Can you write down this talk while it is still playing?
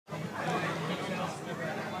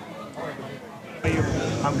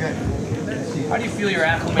I'm good. How do you feel you're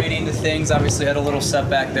acclimating to things? Obviously had a little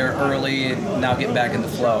setback there early and now getting back in the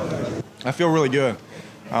flow. I feel really good.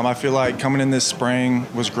 I feel like coming in this spring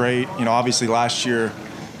was great. You know, obviously last year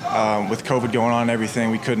with COVID going on and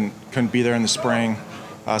everything, we couldn't be there in the spring.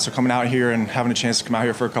 So coming out here and having a chance to come out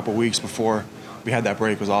here for a couple weeks before we had that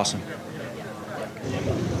break was awesome.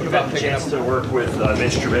 What about the chance to work with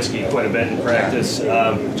Mitch Trubisky quite a bit in practice?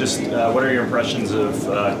 What are your impressions of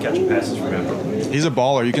catching passes from him? He's a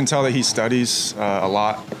baller. You can tell that he studies a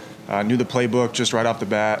lot. Knew the playbook just right off the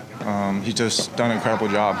bat. He's just done an incredible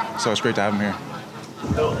job. So it's great to have him here.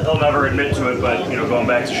 He'll never admit to it, but going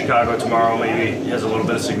back to Chicago tomorrow maybe has a little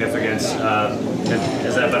bit of significance.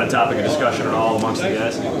 Has that been a topic of discussion at all amongst the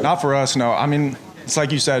guys? Not for us, no. I mean, it's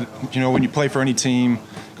like you said. When you play for any team,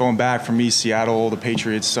 going back from me, Seattle, the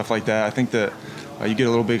Patriots, stuff like that, I think that you get a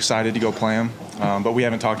little bit excited to go play him. But we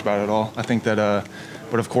haven't talked about it at all. I think that,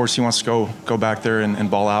 but of course, he wants to go back there and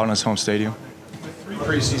ball out in his home stadium. 3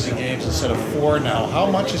 preseason games instead of 4 now. How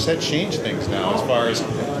much has that changed things now as far as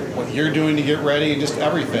what you're doing to get ready and just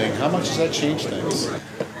everything? How much has that changed things?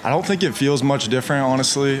 I don't think it feels much different,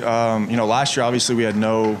 honestly. Last year, obviously, we had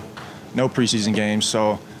no preseason games,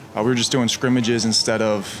 so we were just doing scrimmages instead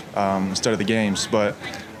of the games. But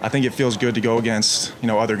I think it feels good to go against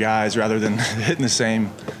other guys rather than hitting the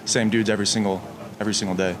same dudes every single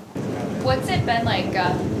day. What's it been like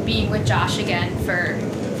being with Josh again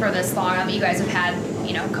for this long? I mean, you guys have had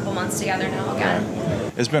a couple months together now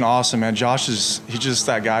again. It's been awesome, man. Josh he's just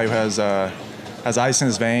that guy who has ice in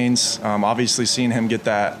his veins. Obviously, seeing him get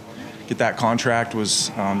that contract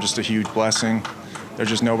was just a huge blessing. There's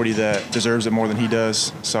just nobody that deserves it more than he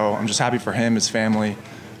does. So I'm just happy for him, his family,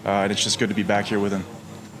 and it's just good to be back here with him.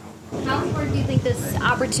 How important do you think this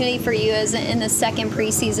opportunity for you is in the second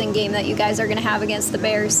preseason game that you guys are going to have against the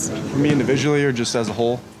Bears? For me individually or just as a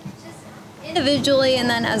whole? Individually and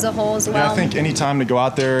then as a whole as well. Yeah, I think any time to go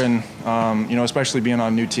out there and, especially being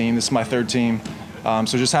on a new team. This is my 3rd team.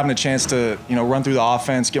 So just having a chance to, run through the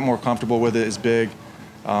offense, get more comfortable with it is big.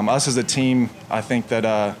 Us as a team, I think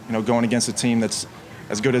that, going against a team that's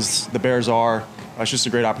as good as the Bears are, it's just a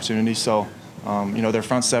great opportunity. So, their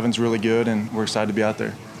front seven's really good, and we're excited to be out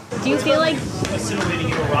there. Do you feel like assimilating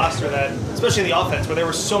into a roster that, especially in the offense, where there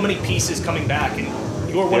were so many pieces coming back, and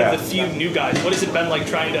you're one of the few new guys? What has it been like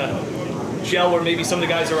trying to gel where maybe some of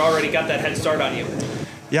the guys are already got that head start on you?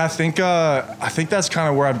 Yeah, I think that's kind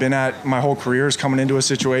of where I've been at my whole career, is coming into a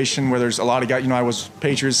situation where there's a lot of guys. I was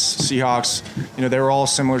Patriots, Seahawks. They were all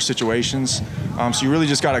similar situations. So you really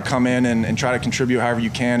just got to come in and try to contribute however you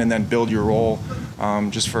can, and then build your role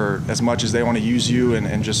just for as much as they want to use you,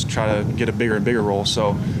 and just try to get a bigger and bigger role.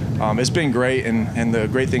 So it's been great, and the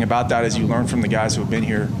great thing about that is you learn from the guys who have been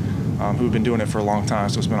here, who have been doing it for a long time.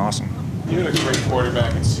 So it's been awesome. You had a great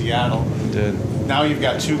quarterback in Seattle. Did. Now you've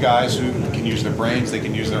got 2 guys who can use their brains, they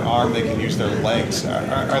can use their arm, they can use their legs. What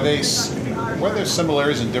are there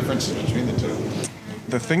similarities and differences between the 2?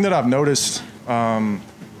 The thing that I've noticed,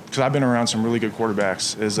 because I've been around some really good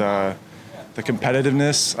quarterbacks, is the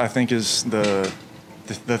competitiveness. I think is the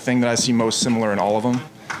thing that I see most similar in all of them.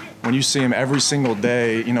 When you see him every single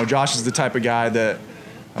day, Josh is the type of guy that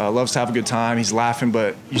loves to have a good time. He's laughing,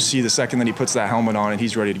 but you see the second that he puts that helmet on and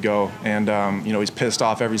he's ready to go. And, he's pissed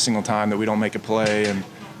off every single time that we don't make a play and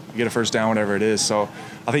get a first down, whatever it is. So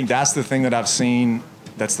I think that's the thing that I've seen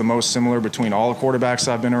that's the most similar between all the quarterbacks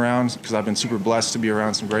I've been around, because I've been super blessed to be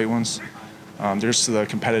around some great ones. There's the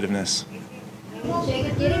competitiveness.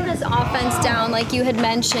 Jacob, getting this offense down, like you had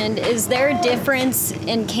mentioned, is there a difference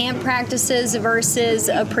in camp practices versus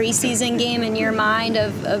a preseason game in your mind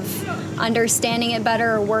of understanding it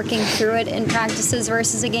better or working through it in practices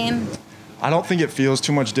versus a game? I don't think it feels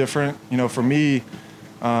too much different. For me,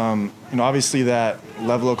 obviously that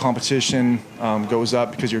level of competition goes up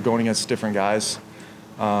because you're going against different guys.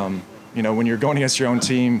 When you're going against your own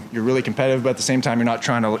team, you're really competitive, but at the same time, you're not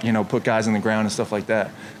trying to, put guys in the ground and stuff like that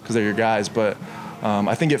because they're your guys. But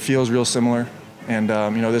I think it feels real similar. And,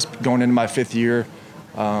 this going into my 5th year,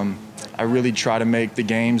 I really try to make the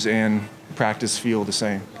games and practice feel the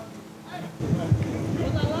same.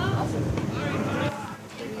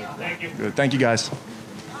 Thank you. Good. Thank you, guys.